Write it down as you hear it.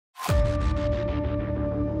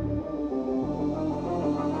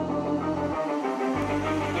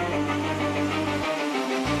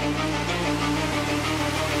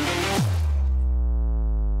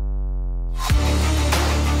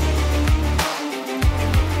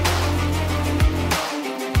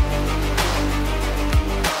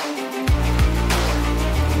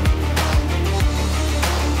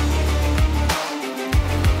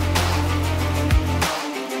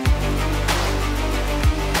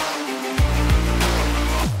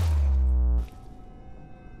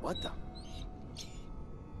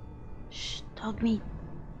dog meat.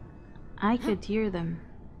 I could hear them.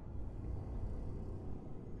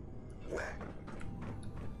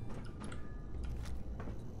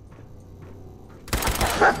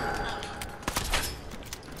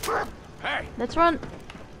 Hey! Let's run.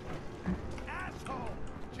 Asshole!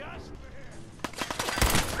 Just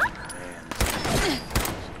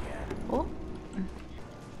Oh,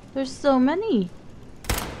 there's so many.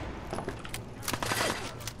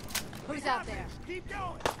 Who's out there? keep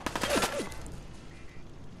going!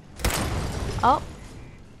 Oh.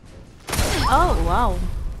 Oh, wow.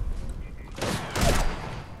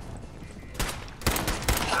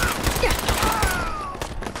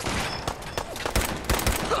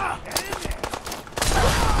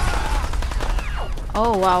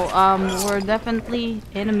 Oh, wow. We're definitely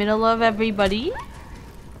in the middle of everybody.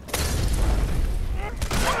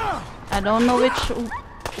 I don't know which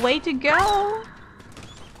way to go.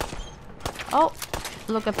 Oh,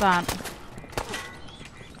 look at that.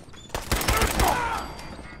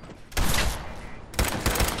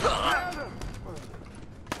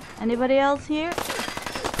 Anybody else here?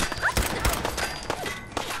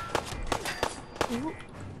 Ooh.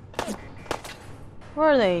 Where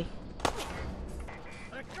are they?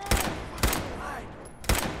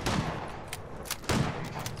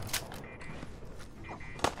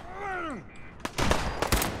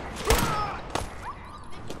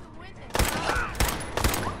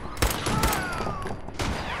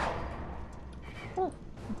 Oh.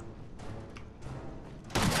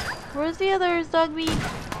 Where's the others, dog meat?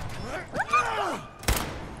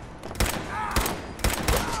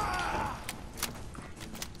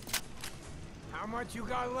 How much you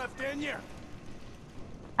got left in you?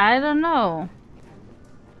 I don't know.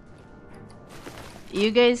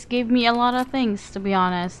 You guys gave me a lot of things, to be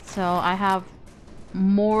honest, so I have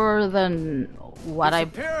more than what I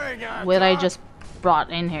just brought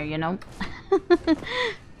in here, you know?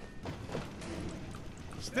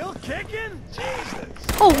 Still kicking? Jesus!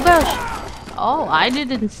 Oh gosh! Oh, I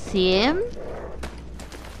didn't see him.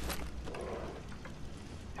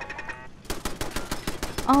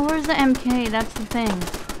 Oh, where's the MK? That's the thing.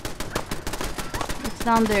 It's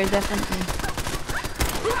down there, definitely.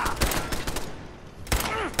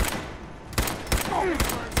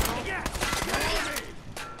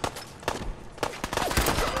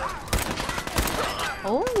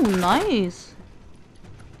 Oh, nice.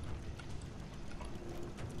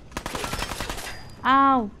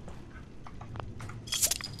 Ow.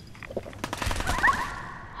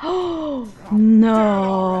 Oh,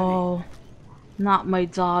 no. Not my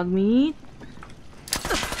dog meat.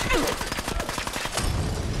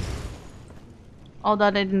 Oh,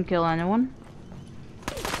 that didn't kill anyone.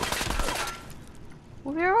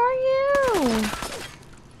 Where are you?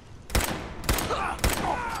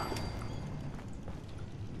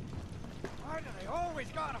 Why do they always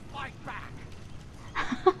gotta fight back?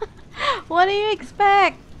 What do you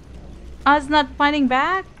expect? Us not fighting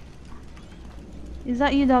back? Is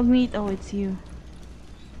that you, dog meat? Oh, it's you.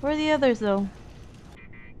 Where are the others, though?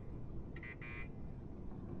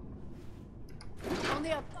 Only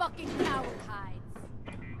a fucking coward hides.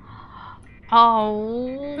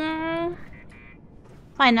 Oh.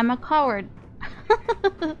 Fine, I'm a coward.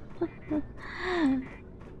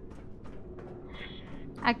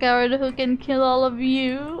 A coward who can kill all of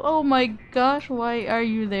you. Oh my gosh, why are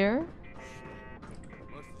you there?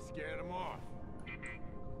 Must have scared them off.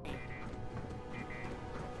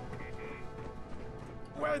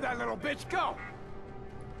 Where'd that little bitch go?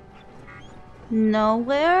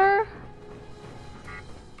 Nowhere?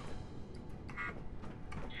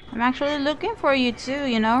 I'm actually looking for you too,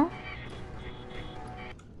 you know?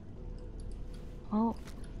 Oh.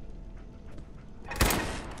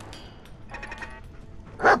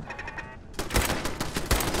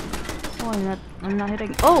 Oh, I'm not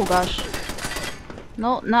hitting. Oh gosh.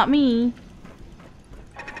 No, not me.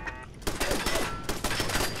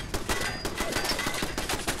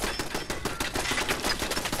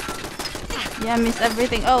 Yeah, I missed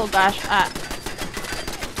everything. Oh gosh. Ah.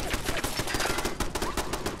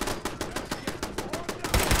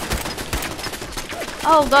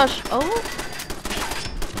 Oh gosh. Oh.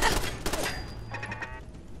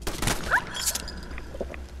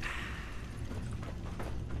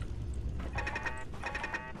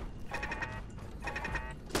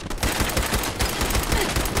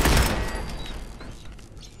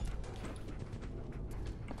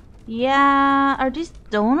 Yeah, are these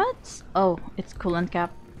donuts? Oh, it's coolant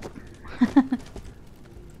cap.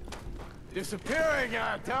 Disappearing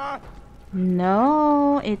act, huh?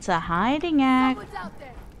 No, it's a hiding act. Someone's out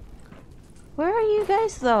there. Where are you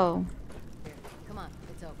guys though? Here, come on,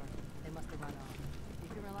 it's over. They must have run off. You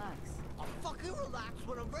can relax. I'll fucking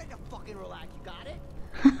I'm ready to fucking relax. You got it?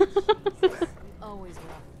 You always were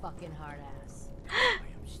a fucking hard ass. I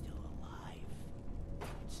am still alive. And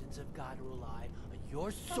since I've got to rely on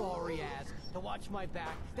your sorry ass to watch my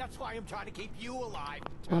back, that's why I'm trying to keep you alive.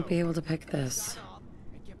 Won't be able to pick this. Shut up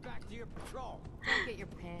and get back to your patrol. Don't get your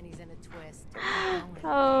panties in a twist.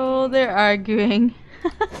 Oh, they're arguing.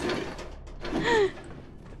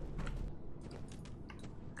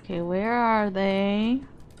 Okay, where are they?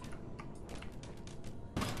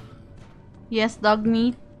 Yes, dog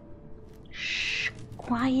meat. Shh,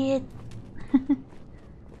 quiet.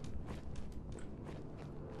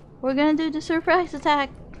 We're gonna do the surprise attack.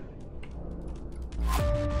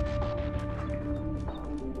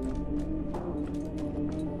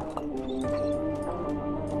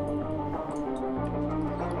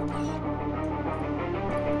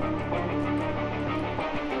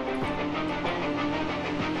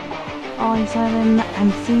 Oh, I saw them.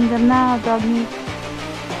 I'm seeing them now, dog meat.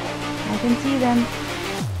 I can see them.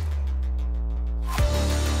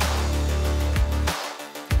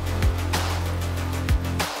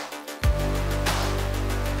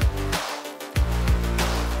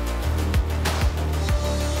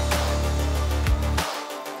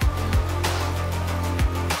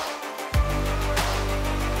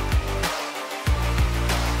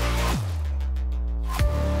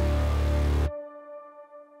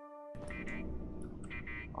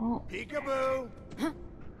 Oh. Peekaboo!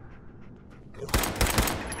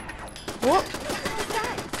 What?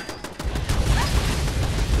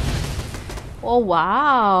 Oh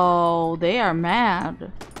wow, they are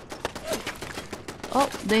mad. Oh,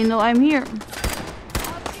 they know I'm here.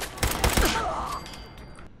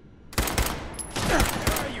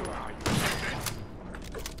 There you are.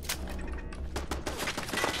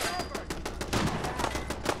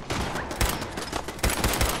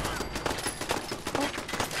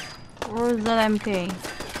 Where's that MK?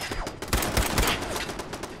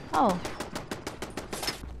 Oh.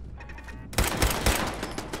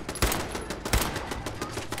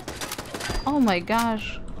 Oh my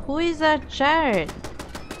gosh. Who is that Jared?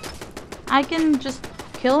 I can just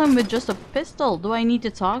kill him with just a pistol. Do I need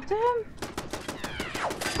to talk to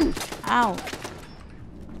him? Ow.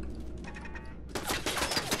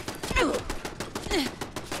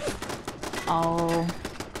 Oh.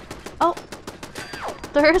 Oh.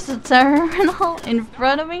 There's a terminal in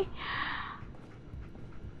front of me.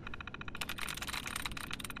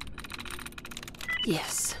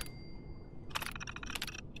 Yes.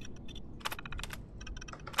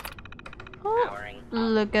 Oh,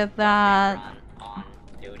 look at that.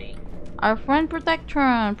 Our friend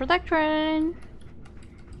Protectron. Protectron.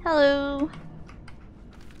 Hello.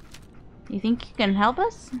 You think you can help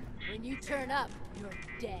us? When you turn up, you're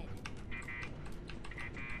dead.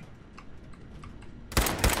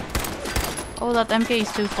 Oh, that MK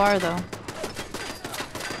is too far though.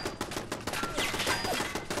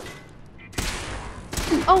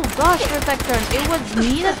 Oh gosh, Protectron, it was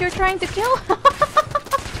me that you're trying to kill?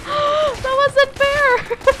 That wasn't fair!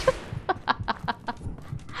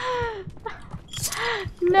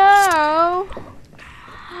 No!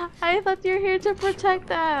 I thought you're here to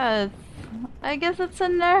protect us. I guess it's a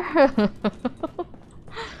nerf.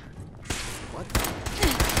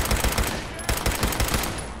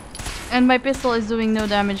 And my pistol is doing no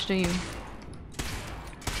damage to you.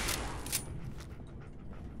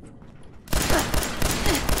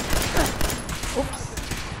 Oops.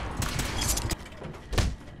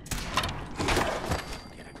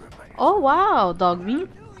 Oh wow, dog meat.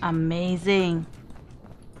 Amazing.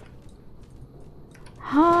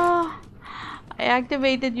 Huh. I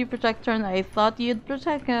activated you, Protector, and I thought you'd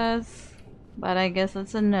protect us. But I guess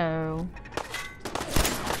it's a no.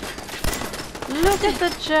 Look at the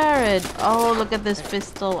Jared. Oh, look at this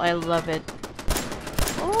pistol. I love it.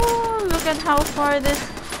 Oh, look at how far this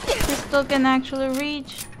pistol can actually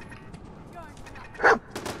reach.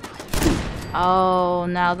 Oh,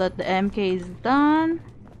 now that the MK is done,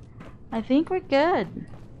 I think we're good.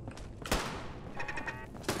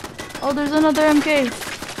 Oh, there's another MK,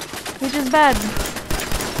 which is bad.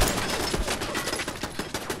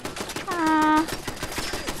 Ah.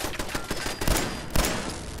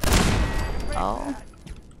 Oh.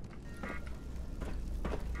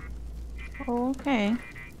 Okay.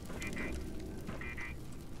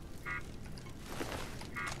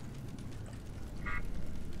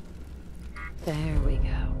 There we go.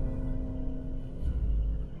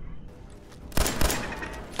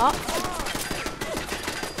 Oh.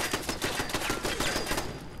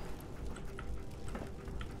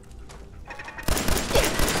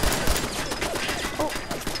 Oh.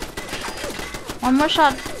 One more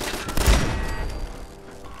shot.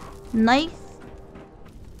 Nice.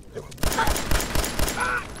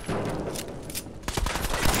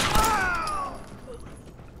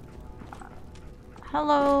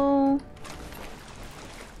 Hello.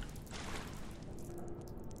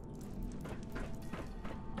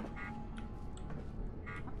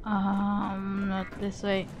 Not this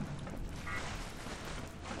way.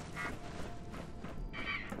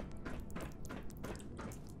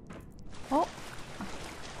 Oh.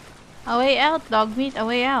 A way out, dog meat, a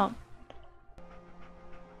way out.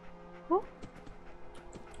 Oh.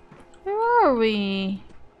 Where are we?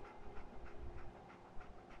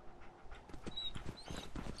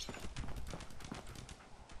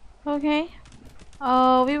 Okay.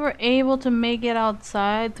 Oh, we were able to make it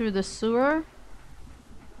outside through the sewer.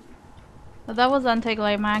 But that was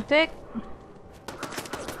anticlimactic.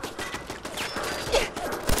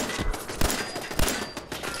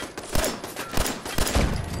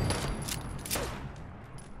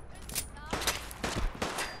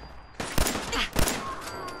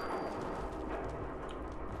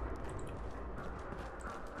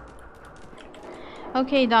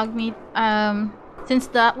 Okay, dog meat. Since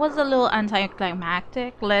that was a little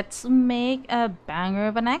anticlimactic, let's make a banger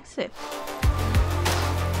of an exit.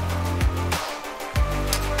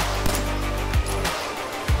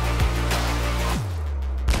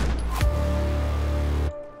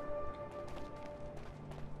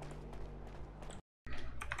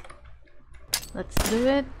 Let's do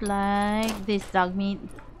it like this, dog meat.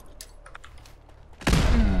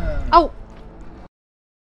 Oh!